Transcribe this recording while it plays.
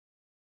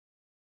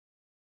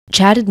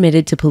Chad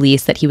admitted to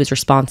police that he was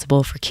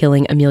responsible for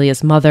killing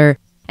Amelia's mother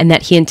and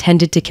that he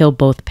intended to kill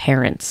both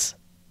parents.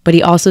 But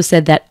he also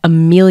said that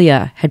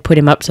Amelia had put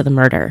him up to the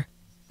murder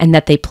and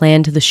that they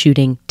planned the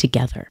shooting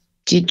together.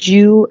 Did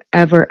you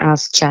ever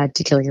ask Chad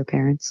to kill your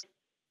parents?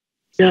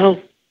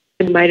 No.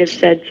 I might have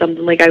said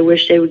something like, I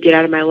wish they would get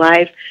out of my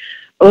life.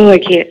 Oh, I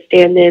can't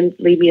stand them.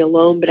 Leave me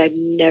alone. But I've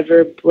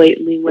never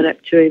blatantly went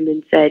up to him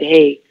and said,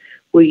 hey,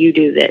 will you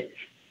do this?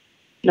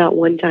 Not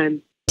one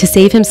time. To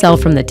save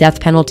himself from the death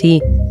penalty,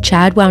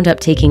 Chad wound up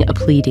taking a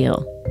plea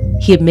deal.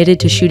 He admitted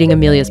to shooting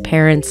Amelia's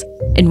parents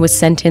and was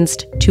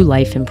sentenced to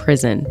life in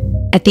prison.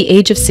 At the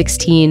age of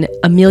 16,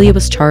 Amelia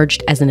was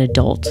charged as an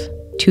adult.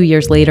 2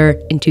 years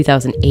later, in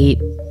 2008,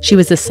 she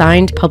was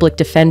assigned public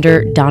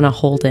defender Donna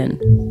Holden.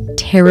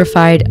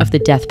 Terrified of the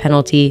death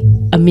penalty,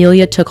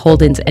 Amelia took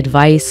Holden's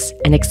advice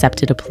and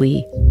accepted a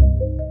plea.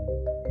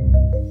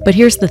 But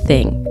here's the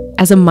thing.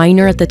 As a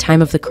minor at the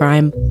time of the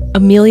crime,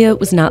 Amelia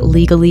was not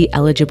legally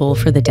eligible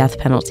for the death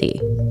penalty.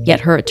 Yet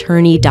her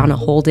attorney, Donna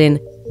Holden,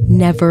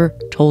 never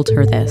told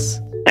her this.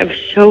 I was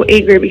so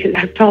angry because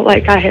I felt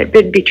like I had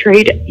been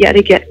betrayed yet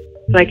again.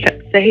 And I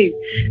kept saying,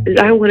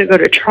 I don't want to go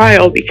to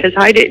trial because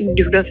I didn't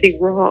do nothing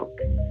wrong.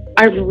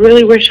 I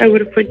really wish I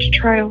would have went to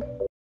trial.